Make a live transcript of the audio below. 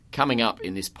Coming up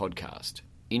in this podcast,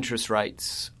 interest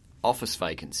rates, office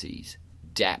vacancies,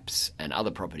 DAPs and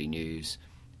other property news,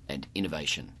 and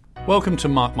innovation. Welcome to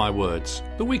Mark My Words,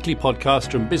 the weekly podcast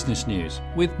from Business News,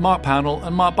 with Mark Pownall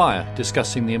and Mark Beyer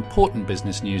discussing the important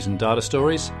business news and data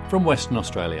stories from Western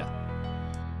Australia.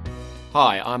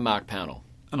 Hi, I'm Mark Pownall.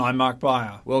 And I'm Mark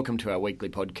Beyer. Welcome to our weekly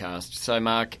podcast. So,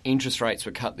 Mark, interest rates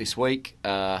were cut this week,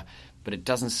 but it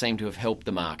doesn't seem to have helped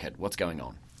the market. What's going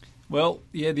on? Well,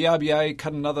 yeah, the RBA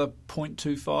cut another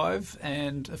 0.25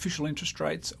 and official interest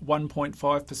rates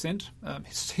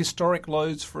 1.5%, historic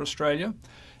lows for Australia.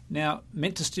 Now,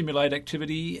 meant to stimulate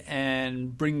activity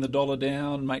and bring the dollar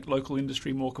down, make local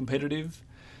industry more competitive.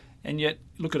 And yet,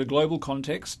 look at a global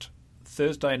context.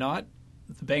 Thursday night,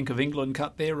 the Bank of England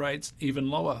cut their rates even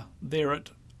lower. They're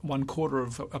at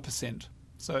 0.25%,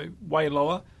 so way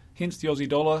lower. Hence, the Aussie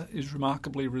dollar is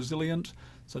remarkably resilient,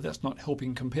 so that's not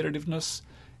helping competitiveness.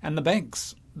 And the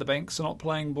banks are not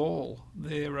playing ball.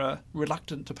 They're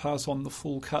reluctant to pass on the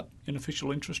full cut in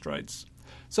official interest rates.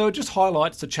 So it just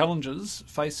highlights the challenges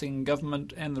facing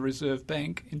government and the Reserve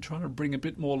Bank in trying to bring a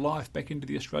bit more life back into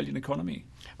the Australian economy.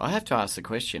 I have to ask the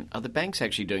question, are the banks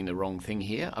actually doing the wrong thing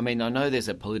here? I mean, I know there's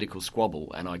a political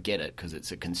squabble, and I get it because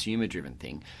it's a consumer-driven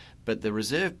thing, but the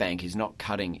Reserve Bank is not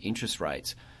cutting interest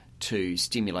rates to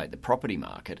stimulate the property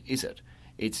market, is it?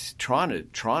 It's trying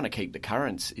to keep the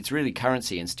currency. It's really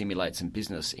currency and stimulate some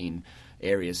business in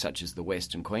areas such as the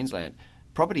West and Queensland.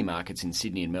 Property markets in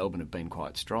Sydney and Melbourne have been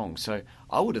quite strong. So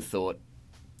I would have thought,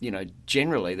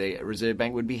 generally the Reserve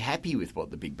Bank would be happy with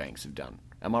what the big banks have done.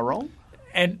 Am I wrong?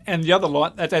 And the other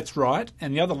line, that's right,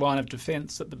 and the other line of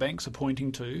defence that the banks are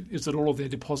pointing to is that all of their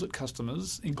deposit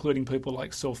customers, including people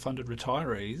like self-funded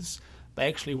retirees, they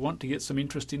actually want to get some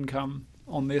interest income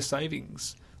on their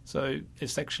savings. So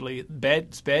it's actually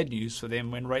bad news for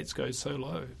them when rates go so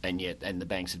low. And the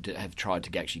banks have tried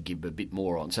to actually give a bit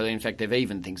more on. So in fact, they've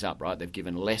evened things up, right? They've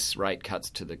given less rate cuts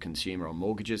to the consumer on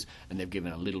mortgages, and they've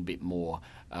given a little bit more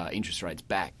interest rates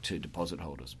back to deposit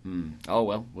holders. Oh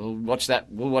well, we'll watch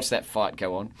that. We'll watch that fight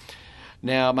go on.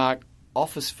 Now, Mark,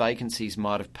 office vacancies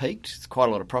might have peaked. It's quite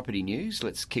a lot of property news.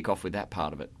 Let's kick off with that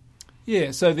part of it.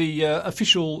 Yeah. So the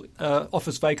official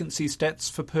office vacancy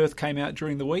stats for Perth came out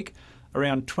during the week.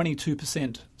 Around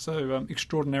 22%, so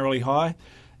extraordinarily high.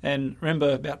 And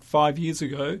remember, about 5 years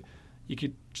ago, you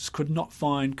could not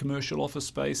find commercial office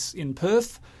space in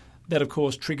Perth. That, of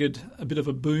course, triggered a bit of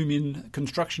a boom in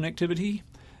construction activity,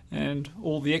 and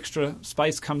all the extra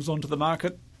space comes onto the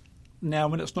market now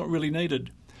when it's not really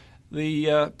needed.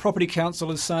 The Property Council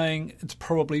is saying it's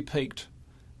probably peaked,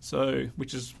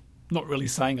 which is not really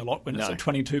saying a lot when it's at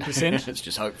 22%. It's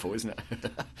just hopeful, isn't it?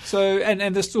 So,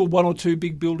 and there's still one or two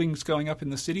big buildings going up in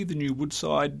the city. The new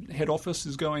Woodside head office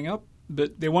is going up,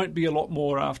 but there won't be a lot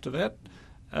more after that.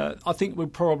 I think we're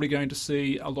probably going to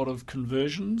see a lot of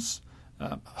conversions.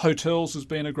 Hotels has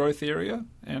been a growth area,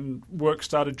 and work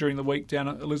started during the week down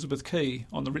at Elizabeth Quay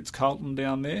on the Ritz-Carlton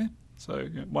down there. So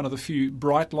one of the few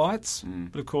bright lights.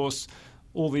 But of course,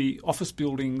 all the office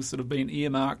buildings that have been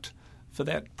earmarked for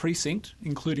that precinct,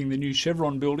 including the new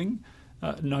Chevron building,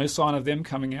 no sign of them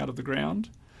coming out of the ground.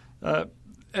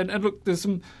 And look, there's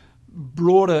some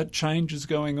broader changes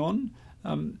going on.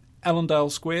 Allendale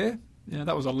Square,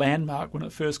 that was a landmark when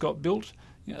it first got built.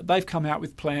 They've come out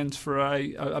with plans for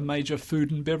a major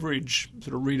food and beverage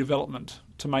sort of redevelopment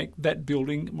to make that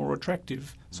building more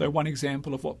attractive. So one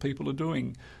example of what people are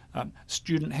doing.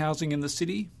 Student housing in the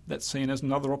city, that's seen as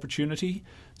another opportunity.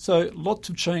 So lots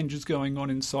of changes going on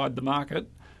inside the market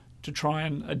to try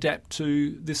and adapt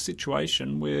to this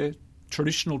situation where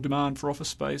traditional demand for office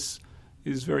space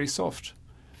is very soft.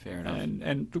 Fair enough.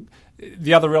 And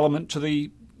the other element to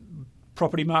the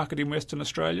property market in Western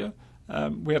Australia,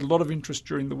 we had a lot of interest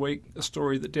during the week, a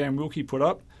story that Dan Wilkie put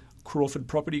up, Crawford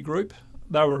Property Group.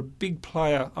 They were a big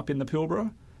player up in the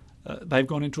Pilbara. They've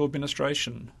gone into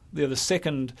administration. They're the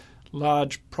second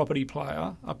large property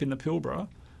player up in the Pilbara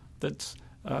that's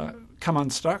come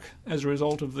unstuck as a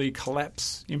result of the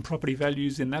collapse in property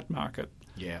values in that market.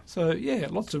 Yeah. So,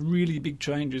 lots of really big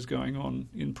changes going on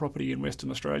in property in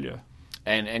Western Australia.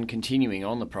 And continuing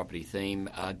on the property theme,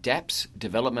 DAPs,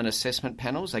 Development Assessment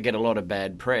Panels, they get a lot of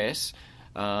bad press,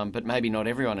 but maybe not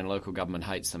everyone in local government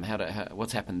hates them.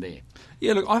 What's happened there?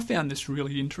 Yeah, look, I found this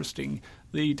really interesting.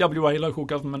 The WA Local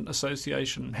Government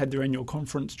Association had their annual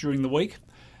conference during the week,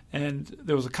 and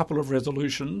there was a couple of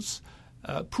resolutions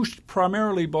pushed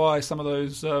primarily by some of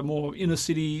those more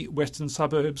inner-city western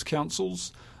suburbs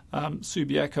councils,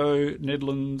 Subiaco,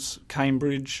 Nedlands,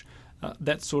 Cambridge,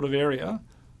 that sort of area.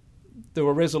 There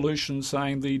were resolutions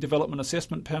saying the development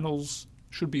assessment panels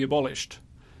should be abolished.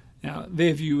 Now,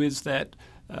 their view is that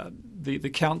The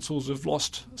councils have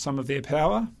lost some of their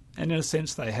power, and in a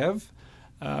sense they have,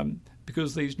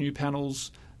 because these new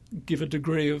panels give a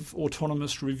degree of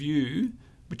autonomous review,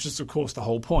 which is of course the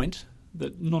whole point,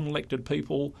 that non-elected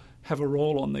people have a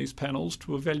role on these panels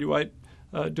to evaluate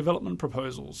development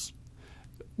proposals,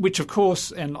 which of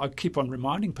course, and I keep on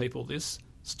reminding people this,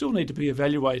 still need to be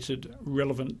evaluated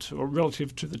relevant or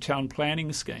relative to the town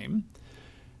planning scheme.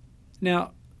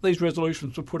 Now, these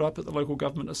resolutions were put up at the Local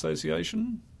Government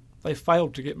Association. They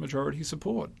failed to get majority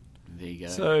support. There you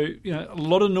go. So, a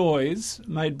lot of noise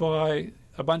made by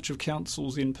a bunch of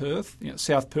councils in Perth.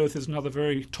 South Perth is another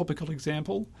very topical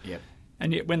example. Yep.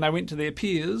 And yet when they went to their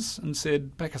peers and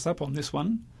said, back us up on this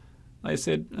one, they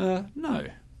said, no.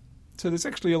 So there's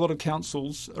actually a lot of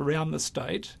councils around the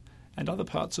state and other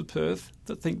parts of Perth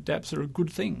that think DAPs are a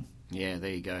good thing. Yeah,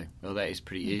 there you go. Well, that is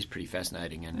pretty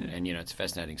fascinating, and it's a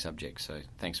fascinating subject, so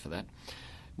thanks for that.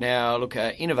 Now, look,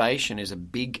 innovation is a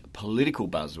big political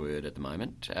buzzword at the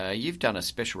moment. You've done a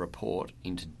special report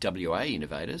into WA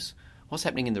innovators. What's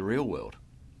happening in the real world?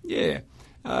 Yeah.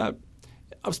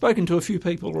 I've spoken to a few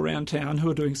people around town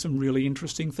who are doing some really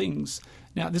interesting things.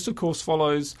 Now, this, of course,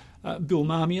 follows Bill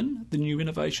Marmion, the new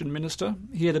Innovation Minister.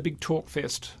 He had a big talk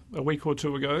fest a week or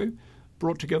two ago,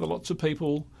 brought together lots of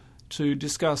people to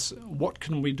discuss what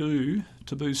can we do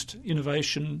to boost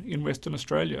innovation in Western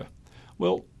Australia.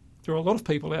 Well, there are a lot of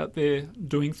people out there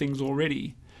doing things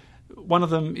already. One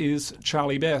of them is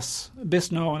Charlie Bass,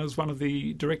 best known as one of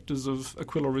the directors of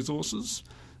Aquila Resources.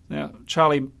 Now,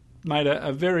 Charlie made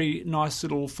a very nice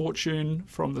little fortune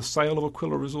from the sale of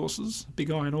Aquila Resources,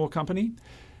 big iron ore company.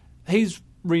 He's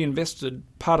reinvested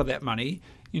part of that money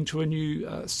into a new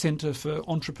centre for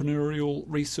entrepreneurial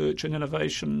research and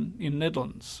innovation in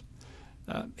Nedlands.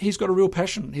 He's got a real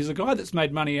passion. He's a guy that's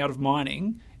made money out of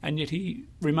mining, and yet he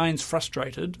remains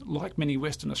frustrated, like many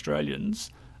Western Australians,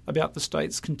 about the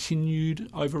state's continued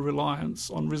over-reliance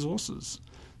on resources.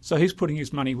 So he's putting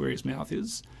his money where his mouth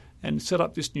is and set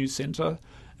up this new centre.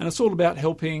 And it's all about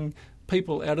helping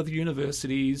people out of the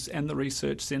universities and the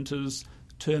research centres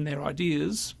turn their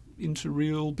ideas into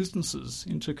real businesses,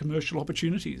 into commercial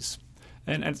opportunities.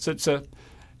 And it's a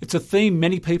theme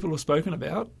many people have spoken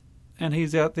about, and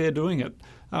he's out there doing it.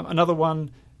 Another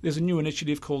one, there's a new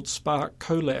initiative called Spark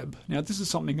CoLab. Now, this is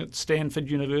something that Stanford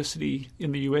University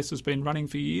in the US has been running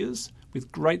for years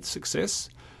with great success.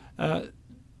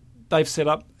 They've set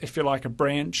up, if you like, a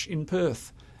branch in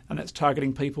Perth, and that's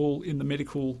targeting people in the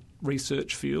medical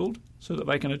research field so that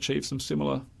they can achieve some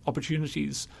similar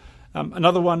opportunities.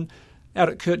 Another one, out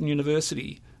at Curtin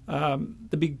University,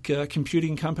 the big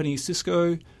computing company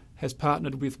Cisco has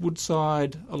partnered with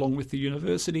Woodside along with the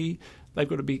university. They've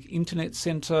got a big internet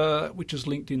centre which is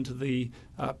linked into the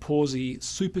Pawsey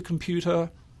supercomputer.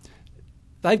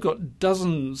 They've got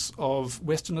dozens of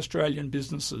Western Australian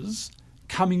businesses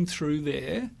coming through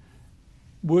there,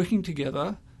 working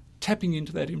together, tapping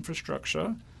into that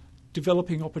infrastructure,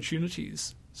 developing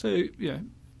opportunities. So,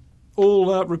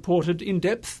 all reported in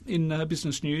depth in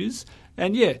Business News.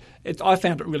 And I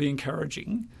found it really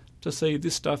encouraging to see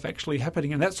this stuff actually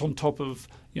happening, and that's on top of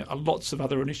lots of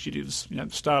other initiatives,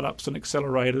 startups and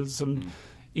accelerators and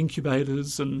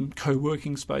incubators and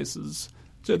co-working spaces.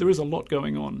 So there is a lot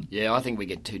going on. Yeah, I think we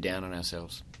get too down on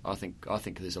ourselves. I think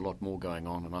there's a lot more going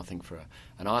on, and I think for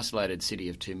an isolated city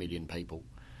of 2 million people,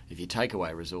 if you take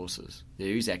away resources, there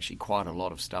is actually quite a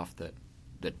lot of stuff that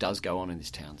does go on in this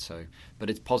town. So,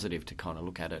 but it's positive to kind of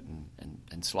look at it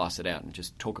and slice it out and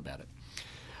just talk about it.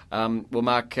 Well,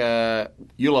 Mark,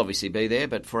 you'll obviously be there,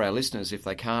 but for our listeners, if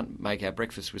they can't make our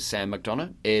breakfast with Sam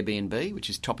McDonough, Airbnb, which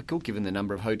is topical given the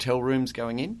number of hotel rooms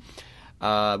going in,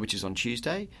 which is on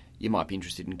Tuesday, you might be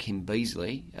interested in Kim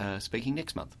Beazley speaking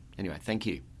next month. Anyway, thank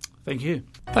you. Thank you.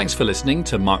 Thanks for listening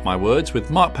to Mark My Words with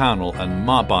Mark Pownall and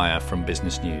Mark Beyer from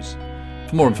Business News.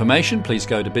 For more information, please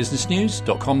go to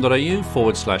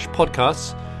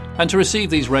businessnews.com.au/podcasts, and to receive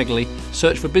these regularly,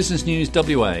 search for Business News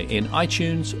WA in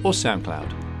iTunes or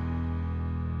SoundCloud.